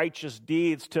own righteous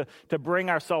deeds to bring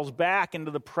ourselves back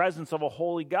into the presence of a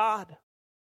holy God.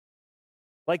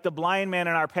 Like the blind man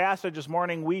in our passage this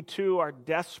morning, we too are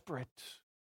desperate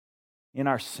in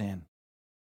our sin,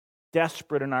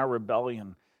 desperate in our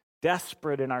rebellion,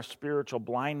 desperate in our spiritual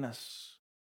blindness.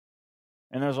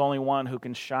 And there's only one who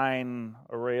can shine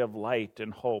a ray of light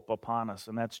and hope upon us,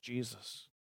 and that's Jesus.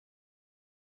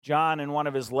 John, in one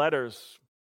of his letters,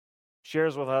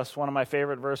 shares with us one of my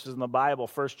favorite verses in the Bible,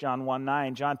 1 John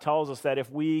 1:9. John tells us that if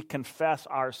we confess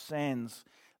our sins,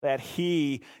 that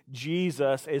he,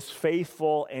 Jesus, is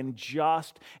faithful and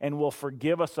just and will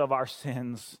forgive us of our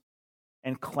sins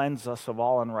and cleanse us of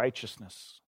all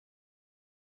unrighteousness.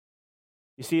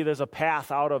 You see, there's a path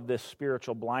out of this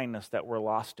spiritual blindness that we're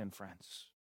lost in,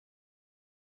 friends.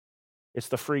 It's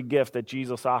the free gift that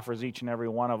Jesus offers each and every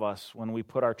one of us when we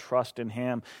put our trust in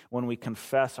him, when we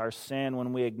confess our sin,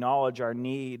 when we acknowledge our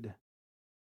need.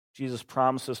 Jesus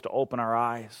promises to open our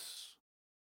eyes.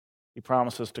 He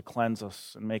promises to cleanse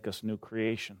us and make us new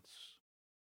creations.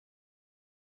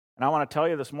 And I want to tell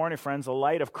you this morning, friends, the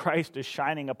light of Christ is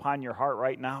shining upon your heart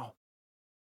right now.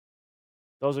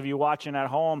 Those of you watching at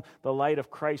home, the light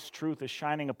of Christ's truth is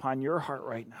shining upon your heart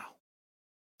right now,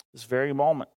 this very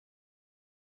moment.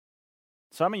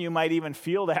 Some of you might even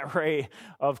feel that ray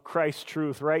of Christ's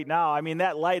truth right now. I mean,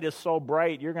 that light is so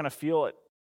bright, you're going to feel it.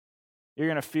 You're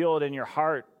going to feel it in your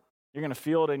heart. You're going to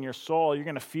feel it in your soul. You're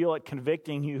going to feel it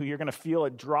convicting you. You're going to feel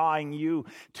it drawing you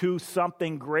to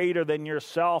something greater than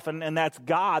yourself. And that's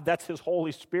God. That's His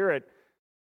Holy Spirit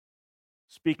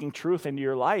speaking truth into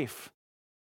your life.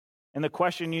 And the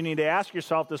question you need to ask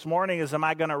yourself this morning is, am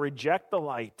I going to reject the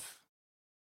light?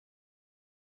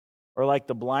 Or like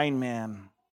the blind man,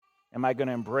 am I going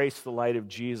to embrace the light of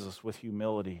Jesus with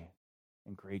humility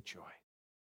and great joy?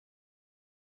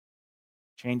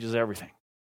 Changes everything.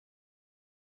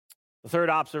 The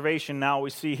third observation now we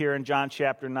see here in John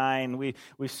chapter 9,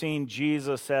 we've seen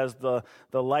Jesus as the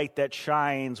light that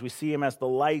shines. We see Him as the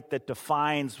light that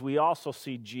defines. We also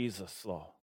see Jesus,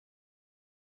 though,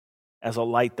 as a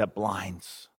light that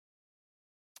blinds.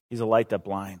 He's a light that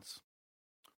blinds.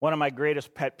 One of my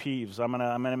greatest pet peeves, I'm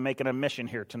gonna make an admission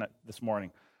here this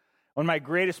morning. One of my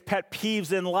greatest pet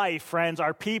peeves in life, friends,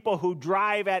 are people who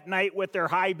drive at night with their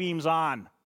high beams on.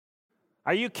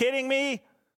 Are you kidding me?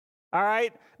 All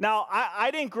right. Now,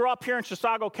 I didn't grow up here in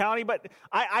Chisago County, but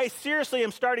I seriously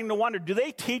am starting to wonder, do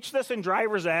they teach this in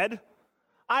driver's ed?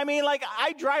 I mean, like,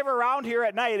 I drive around here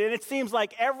at night, and it seems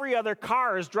like every other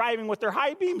car is driving with their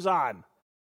high beams on.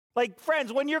 Like,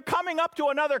 friends, when you're coming up to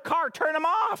another car, turn them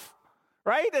off,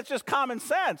 right? It's just common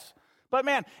sense. But,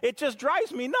 man, it just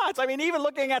drives me nuts. I mean, even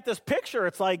looking at this picture,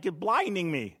 it's like blinding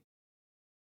me,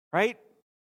 right?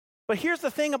 But here's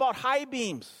the thing about high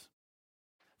beams.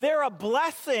 They're a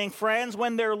blessing, friends,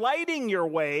 when they're lighting your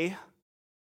way,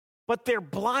 but they're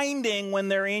blinding when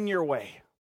they're in your way.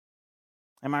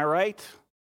 Am I right?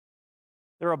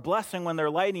 They're a blessing when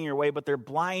they're lighting your way, but they're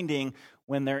blinding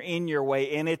when they're in your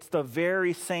way. And it's the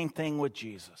very same thing with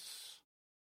Jesus.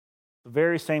 The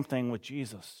very same thing with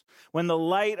Jesus. When the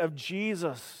light of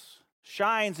Jesus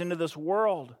shines into this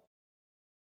world,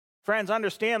 friends,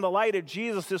 understand the light of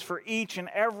Jesus is for each and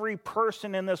every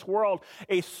person in this world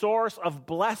a source of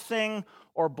blessing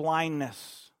or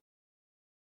blindness.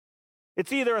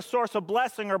 It's either a source of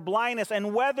blessing or blindness,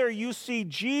 and whether you see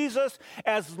Jesus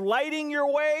as lighting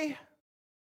your way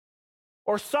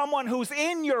or someone who's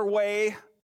in your way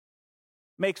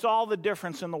makes all the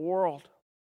difference in the world.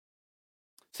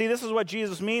 See, this is what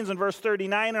Jesus means in verse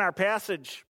 39 in our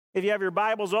passage. If you have your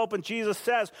Bibles open, Jesus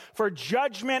says, "For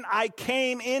judgment I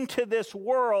came into this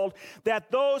world,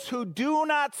 that those who do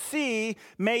not see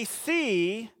may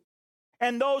see,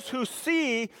 and those who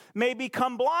see may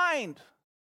become blind."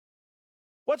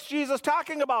 What's Jesus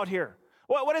talking about here?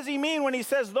 What does he mean when he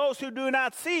says those who do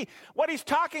not see? What he's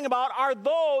talking about are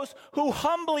those who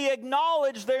humbly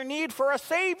acknowledge their need for a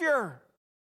Savior.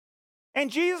 And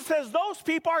Jesus says those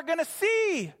people are going to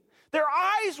see. Their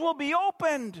eyes will be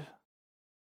opened.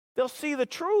 They'll see the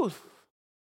truth.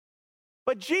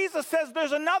 But Jesus says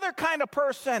there's another kind of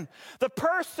person, the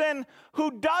person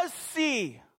who does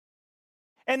see.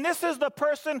 And this is the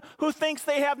person who thinks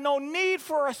they have no need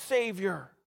for a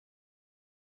Savior.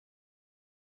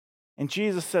 And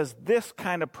Jesus says this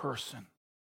kind of person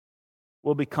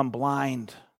will become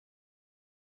blind.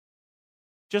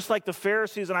 Just like the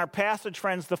Pharisees in our passage,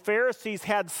 friends, the Pharisees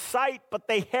had sight, but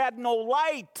they had no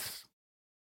light.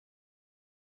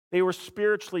 They were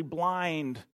spiritually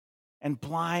blind and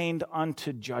blind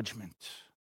unto judgment.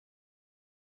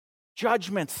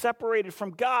 Judgment separated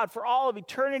from God for all of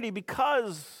eternity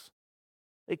because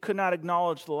they could not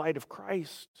acknowledge the light of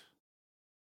Christ.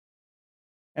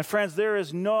 And friends, there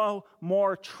is no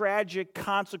more tragic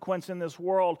consequence in this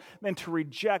world than to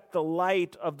reject the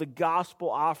light of the gospel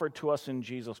offered to us in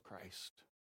Jesus Christ.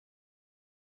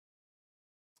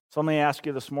 So let me ask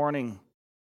you this morning,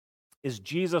 is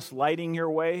Jesus lighting your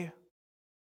way?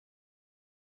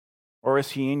 Or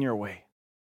is He in your way?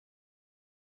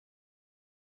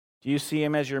 Do you see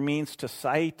Him as your means to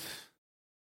sight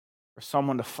or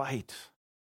someone to fight?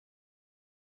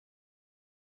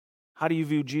 How do you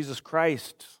view Jesus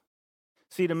Christ?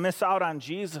 See, to miss out on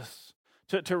Jesus,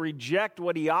 to reject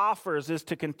what He offers is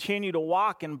to continue to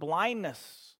walk in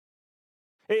blindness.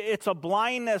 It's a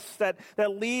blindness that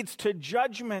leads to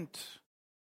judgment,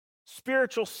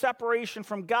 spiritual separation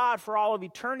from God for all of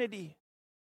eternity.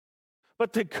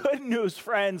 But the good news,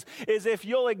 friends, is if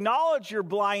you'll acknowledge your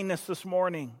blindness this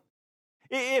morning,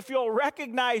 if you'll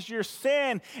recognize your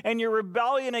sin and your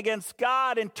rebellion against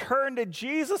God and turn to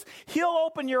Jesus, He'll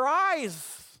open your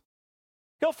eyes.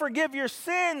 He'll forgive your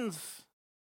sins.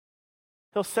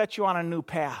 He'll set you on a new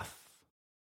path.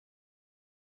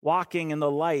 walking in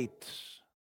the light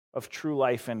of true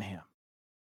life in him.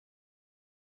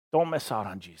 Don't miss out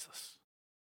on Jesus.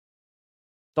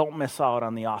 Don't miss out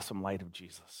on the awesome light of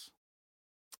Jesus.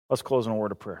 Let's close in a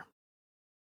word of prayer.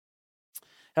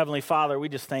 Heavenly Father, we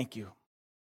just thank you.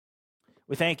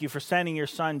 We thank you for sending your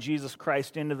Son, Jesus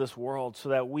Christ, into this world so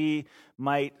that we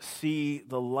might see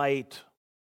the light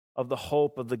of the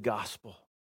hope of the gospel.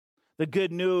 The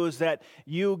good news that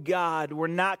you, God, were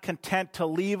not content to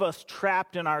leave us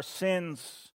trapped in our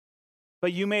sins,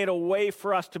 but you made a way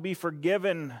for us to be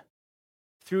forgiven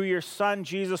through your Son,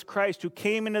 Jesus Christ, who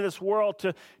came into this world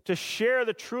to share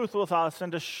the truth with us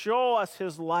and to show us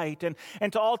his light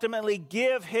and to ultimately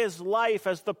give his life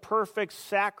as the perfect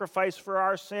sacrifice for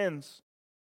our sins,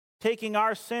 taking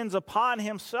our sins upon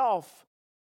himself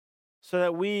so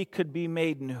that we could be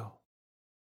made new,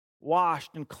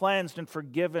 washed and cleansed and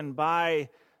forgiven by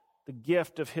the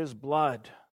gift of his blood,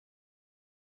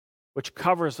 which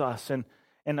covers us and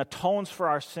atones for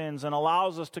our sins and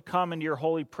allows us to come into your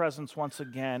holy presence once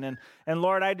again. And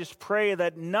Lord, I just pray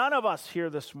that none of us here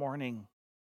this morning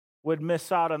would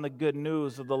miss out on the good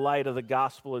news of the light of the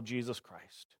gospel of Jesus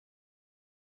Christ.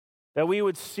 That we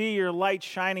would see your light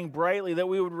shining brightly, that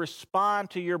we would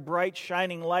respond to your bright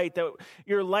shining light, that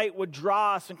your light would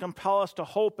draw us and compel us to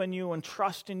hope in you and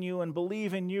trust in you and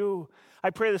believe in you. I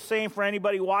pray the same for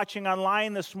anybody watching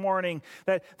online this morning,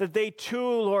 that they too,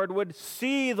 Lord, would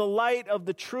see the light of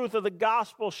the truth of the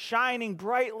gospel shining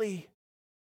brightly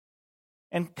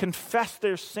and confess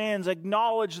their sins,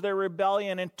 acknowledge their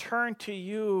rebellion, and turn to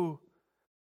you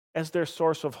as their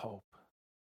source of hope.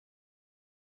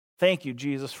 Thank you,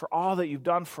 Jesus, for all that you've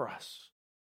done for us.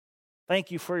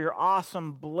 Thank you for your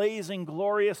awesome, blazing,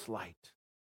 glorious light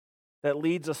that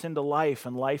leads us into life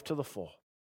and life to the full.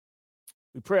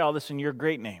 We pray all this in your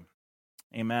great name.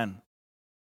 Amen.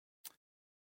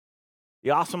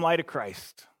 The awesome light of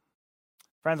Christ.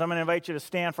 Friends, I'm going to invite you to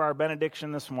stand for our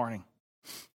benediction this morning.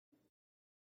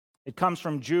 It comes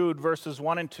from Jude, verses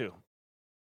 1 and 2.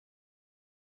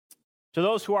 To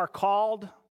those who are called,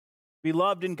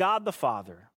 beloved in God the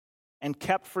Father, and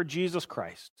kept for Jesus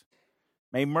Christ,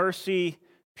 may mercy,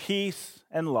 peace,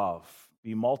 and love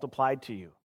be multiplied to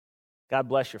you. God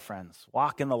bless you, friends.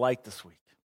 Walk in the light this week.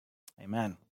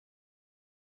 Amen.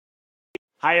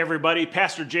 Hi, everybody.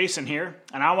 Pastor Jason here,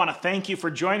 and I want to thank you for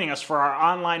joining us for our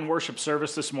online worship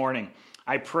service this morning.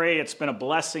 I pray it's been a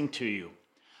blessing to you.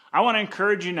 I want to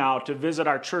encourage you now to visit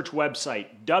our church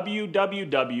website,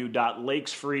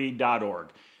 www.lakesfree.org.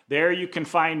 There you can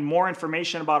find more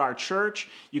information about our church,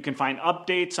 you can find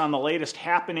updates on the latest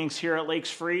happenings here at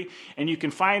Lakes Free, and you can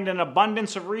find an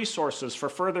abundance of resources for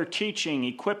further teaching,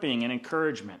 equipping, and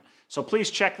encouragement. So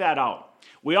please check that out.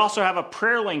 We also have a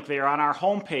prayer link there on our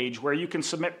homepage where you can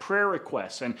submit prayer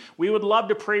requests, and we would love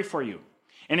to pray for you.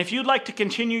 And if you'd like to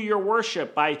continue your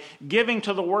worship by giving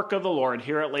to the work of the Lord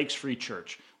here at Lakes Free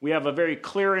Church, we have a very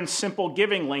clear and simple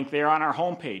giving link there on our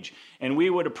homepage, and we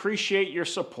would appreciate your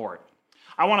support.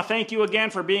 I want to thank you again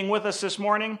for being with us this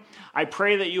morning. I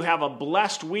pray that you have a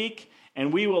blessed week,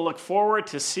 and we will look forward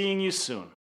to seeing you soon.